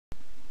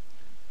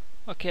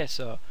Okay,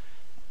 so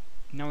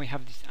now we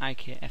have this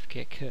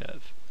IK-FK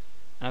curve,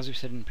 and as we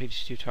said in the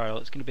previous tutorial,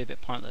 it's going to be a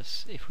bit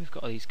pointless if we've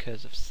got all these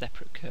curves of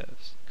separate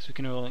curves, because we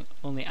can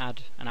only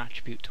add an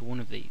attribute to one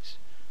of these.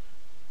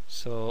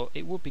 So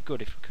it would be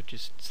good if we could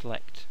just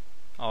select,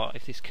 or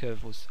if this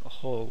curve was a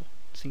whole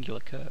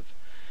singular curve.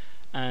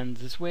 And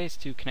there's ways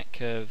to connect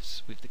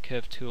curves with the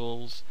curve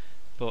tools,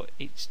 but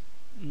it's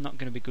not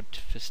going to be good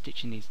for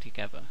stitching these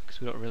together,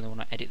 because we don't really want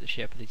to edit the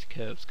shape of these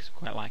curves because we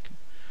quite like them.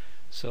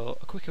 So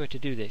a quicker way to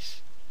do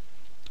this,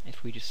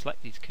 if we just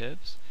select these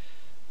curves,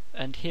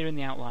 and here in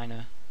the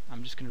outliner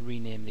I'm just going to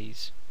rename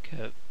these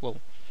curve.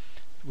 Well,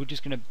 we're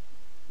just going to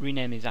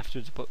rename these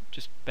afterwards, but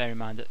just bear in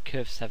mind that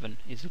curve 7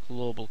 is a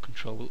global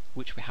control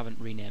which we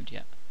haven't renamed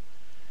yet.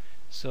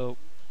 So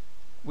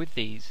with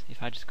these,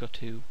 if I just go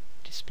to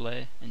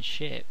display and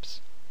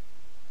shapes,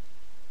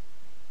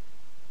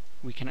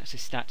 we can actually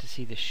start to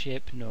see the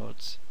shape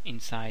nodes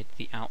inside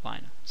the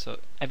outliner. So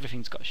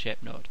everything's got a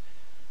shape node.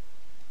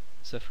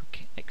 So if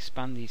we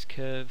expand these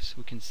curves,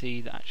 we can see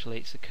that actually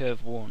it's a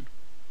curve 1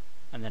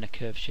 and then a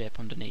curve shape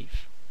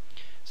underneath.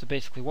 So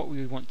basically what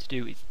we want to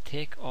do is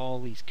take all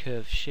these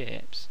curve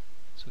shapes,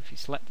 so if you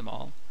select them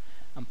all,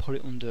 and put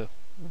it under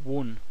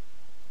one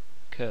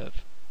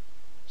curve.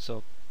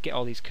 So get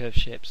all these curve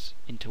shapes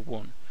into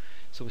one.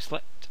 So we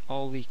select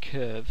all the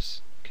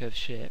curve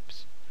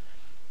shapes,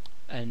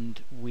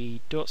 and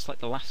we don't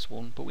select the last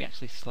one, but we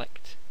actually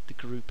select the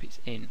group it's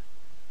in.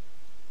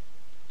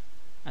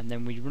 And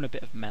then we run a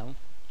bit of mel,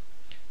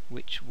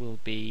 which will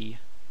be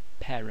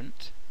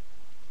parent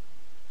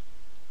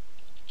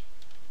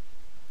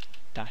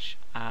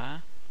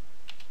 -r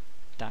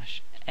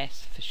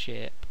 -s for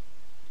shape,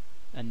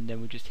 and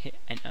then we just hit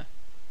enter.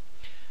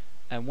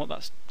 And what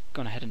that's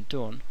gone ahead and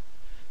done,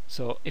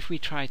 so if we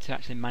try to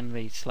actually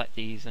manually select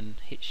these and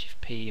hit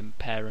Shift P and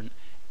parent,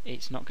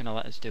 it's not going to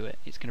let us do it.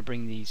 It's going to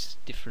bring these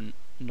different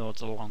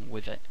nodes along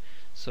with it.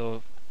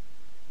 So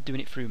doing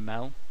it through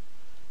mel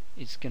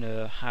is going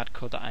to hard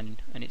code that in,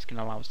 and it's going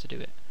to allow us to do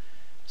it.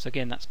 So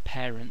again, that's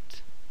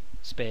parent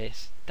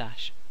space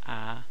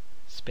 -r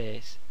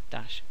space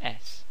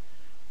 -s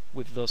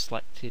with those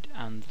selected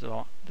and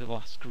the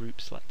last group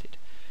selected.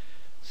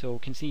 So we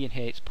can see in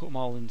here it's put them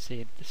all in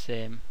the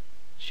same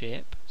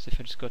shape. So if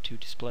I just go to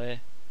display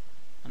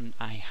and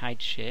I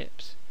hide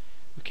shapes,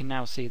 we can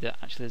now see that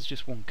actually there's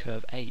just one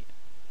curve 8.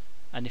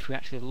 And if we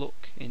actually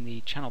look in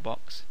the channel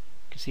box,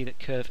 you can see that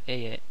curve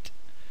 8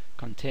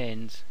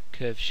 contains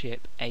curve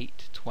shape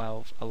 8,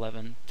 12,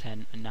 11,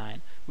 10 and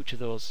 9, which are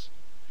those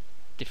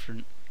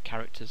different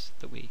characters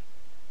that we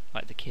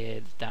like, the K,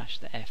 the dash,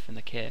 the F and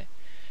the K.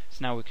 So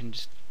now we can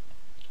just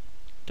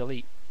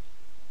delete,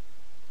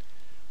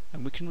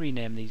 and we can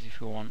rename these if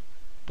we want,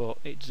 but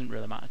it doesn't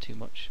really matter too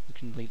much. We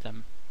can leave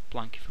them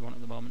blank if we want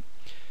at the moment.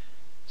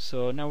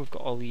 So now we've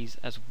got all these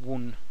as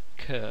one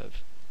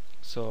curve,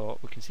 so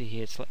we can see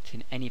here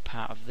selecting any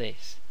part of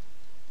this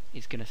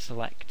is going to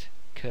select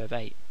curve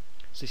 8.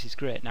 So this is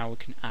great. Now we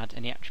can add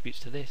any attributes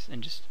to this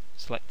and just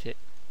select it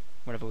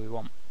whenever we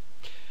want.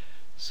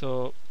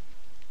 So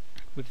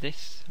with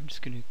this, I'm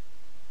just going to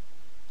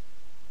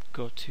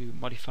go to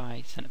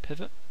modify center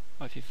pivot,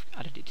 or if you've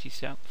added it to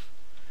yourself,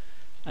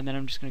 and then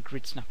I'm just going to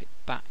grid snap it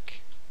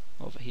back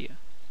over here,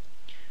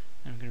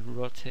 and I'm going to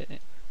rotate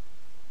it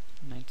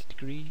 90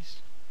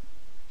 degrees,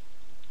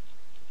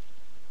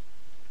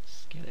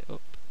 scale it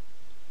up,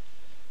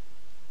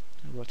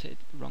 and rotate it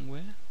the wrong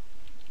way,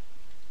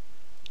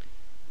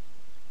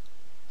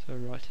 so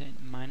rotate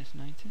it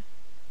 -90.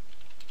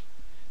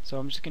 So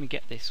I'm just going to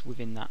get this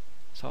within that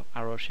sort of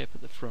arrow shape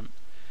at the front.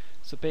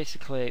 So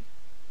basically,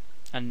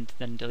 and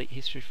then delete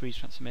history freeze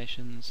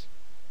transformations,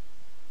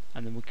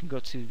 and then we can go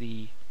to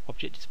the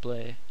object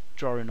display,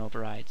 drawing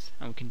overrides,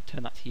 and we can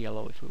turn that to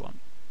yellow if we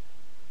want.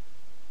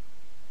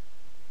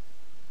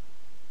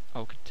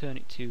 Or we could turn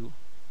it to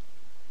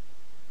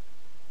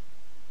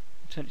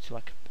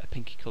like a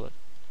pinky colour.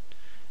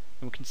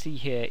 And we can see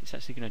here it's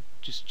actually going to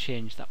just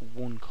change that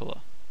one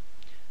colour.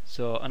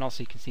 So, and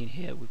also you can see in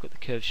here we've got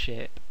the curve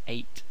shape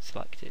 8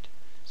 selected.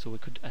 So we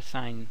could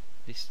assign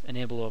this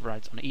enable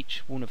overrides on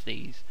each one of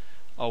these,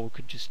 or we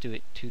could just do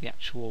it to the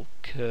actual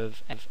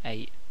curve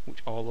F8,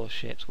 which all those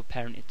shapes were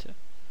parented to.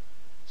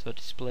 So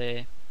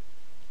display,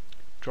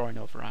 drawing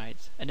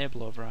overrides,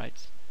 enable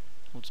overrides,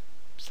 we'll just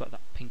select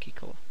that pinky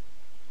colour.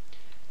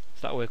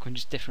 So that way we can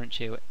just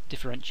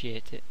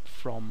differentiate it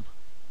from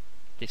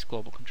this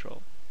global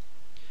control.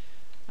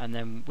 And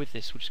then with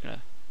this we're just going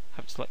to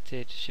have it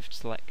selected, shift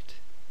select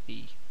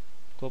the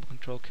global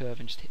control curve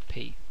and just hit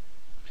P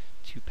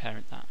to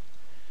parent that.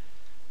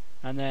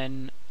 And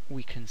then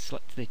we can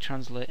select the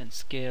translate and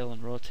scale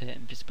and rotate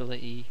and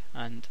visibility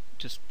and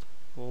just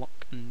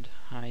lock and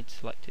hide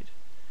selected,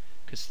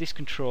 because this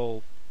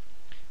control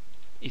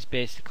is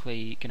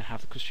basically going to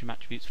have the custom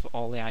attributes for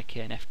all the IK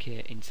and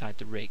FK inside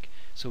the rig,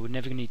 so we're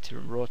never going to need to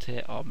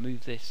rotate or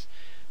move this.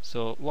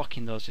 So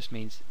locking those just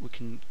means we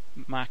can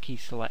marquee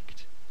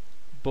select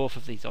both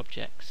of these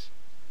objects,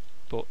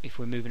 but if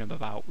we're moving them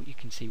about, you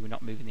can see we're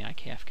not moving the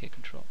IK-FK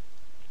control.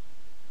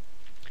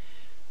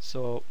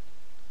 So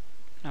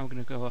Now we're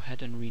going to go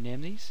ahead and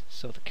rename these.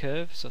 So the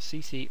curve, so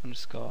cc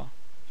underscore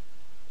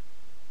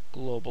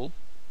global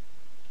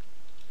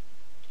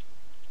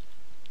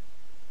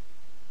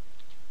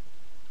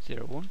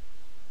 01,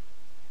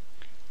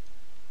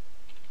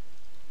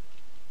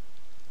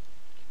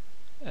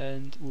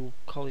 and we'll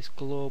call this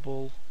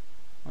global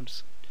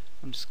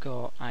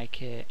underscore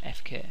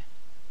ikfk,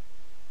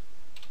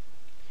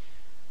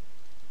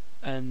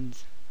 and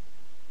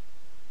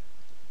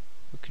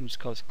we can just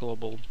call this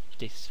global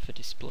dis for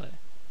display.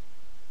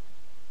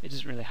 It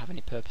doesn't really have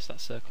any purpose,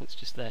 that circle, it's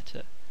just there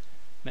to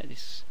make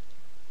this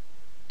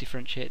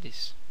differentiate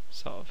this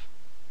sort of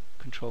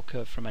control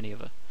curve from any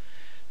other.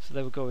 So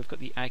there we go, we've got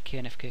the IK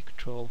and FK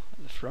control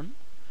at the front,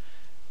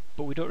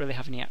 but we don't really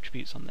have any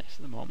attributes on this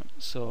at the moment.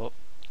 So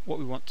what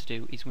we want to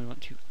do is we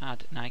want to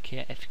add an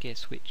IK FK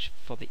switch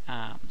for the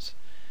arms.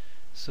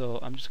 So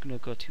I'm just going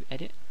to go to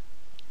Edit,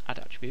 Add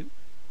Attribute,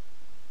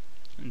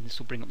 and this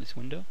will bring up this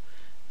window,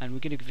 and we're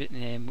going to give it a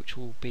name which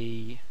will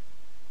be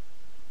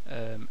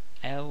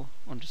L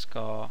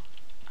underscore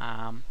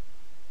arm,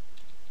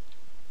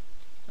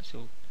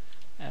 so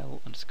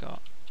L underscore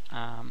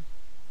arm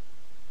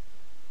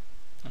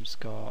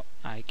underscore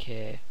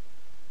IK,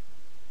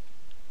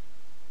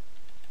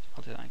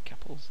 I'll do that in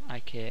capitals,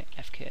 IK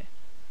FK,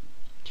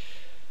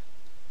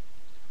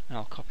 and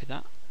I'll copy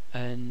that.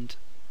 And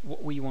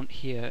what we want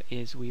here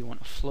is we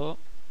want a float,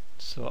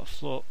 so a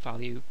float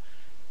value,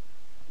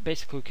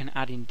 basically we can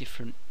add in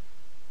different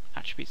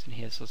attributes in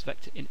here, so it's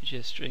vector,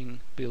 integer,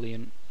 string,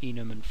 boolean,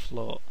 enum and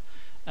float,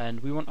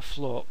 and we want a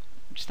float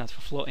which stands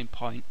for floating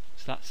point,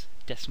 so that's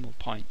decimal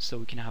point, so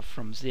we can have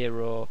from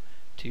 0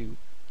 to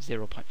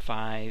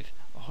 0.5,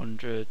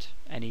 100,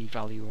 any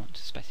value we want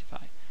to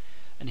specify.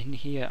 And in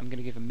here I'm going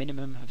to give a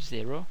minimum of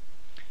 0,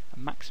 a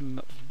maximum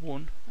of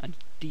 1 and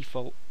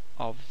default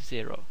of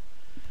 0,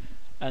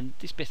 and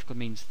this basically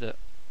means that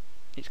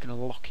it's going to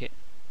lock it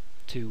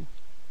to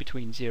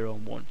between 0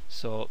 and 1,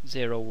 so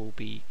 0 will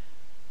be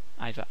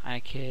either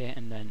IK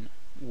and then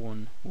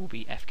 1 will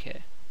be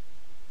FK.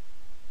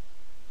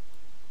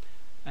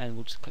 And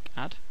we'll just click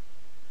add,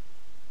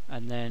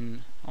 and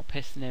then I'll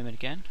paste the name in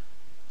again,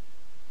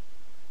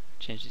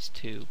 change this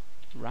to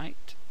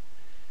right,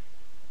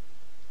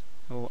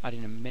 we'll add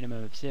in a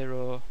minimum of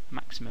 0,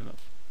 maximum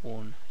of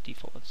 1,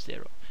 default of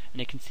 0.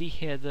 And you can see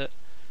here that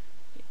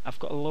I've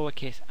got a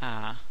lowercase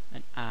r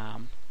and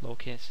arm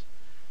lowercase,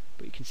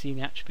 but you can see in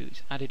the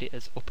attributes added it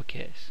as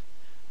uppercase.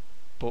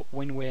 But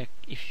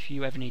if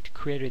you ever need to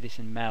query this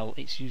in Mel,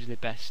 it's usually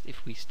best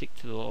if we stick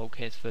to the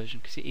lowercase version,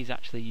 because it is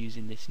actually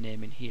using this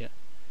name in here.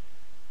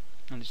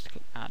 And just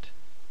click add.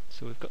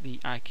 So we've got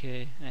the IK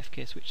and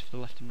FK switch for the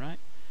left and right.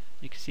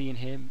 You can see in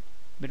here,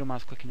 middle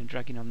mouse clicking and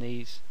dragging on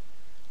these,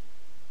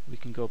 we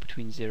can go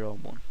between 0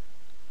 and 1.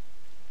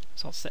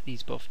 So I'll set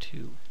these both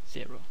to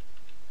 0.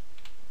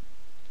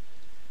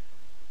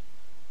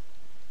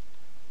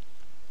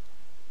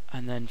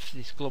 And then for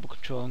this global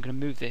control, I'm going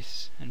to move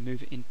this and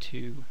move it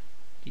into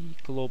the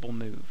global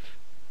move.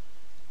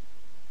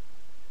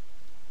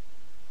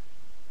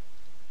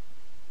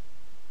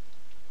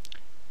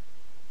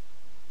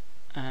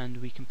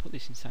 And we can put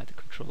this inside the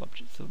control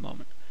objects for the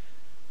moment.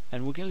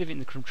 And we're going to leave it in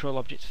the control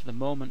objects for the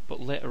moment, but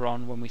later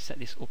on when we set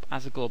this up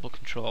as a global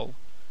control,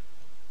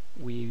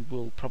 we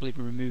will probably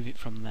remove it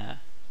from there,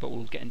 but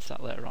we'll get into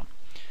that later on.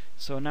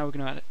 So now we're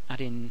going to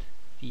add in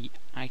the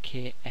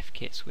IK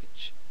FK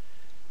switch.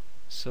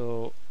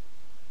 So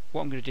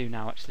what I'm going to do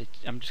now, actually,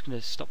 I'm just going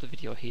to stop the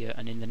video here,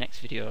 and in the next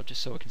video,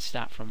 just so we can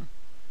start from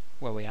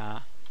where we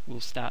are, we'll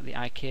start the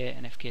IK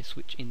and FK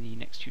switch in the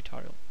next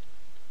tutorial.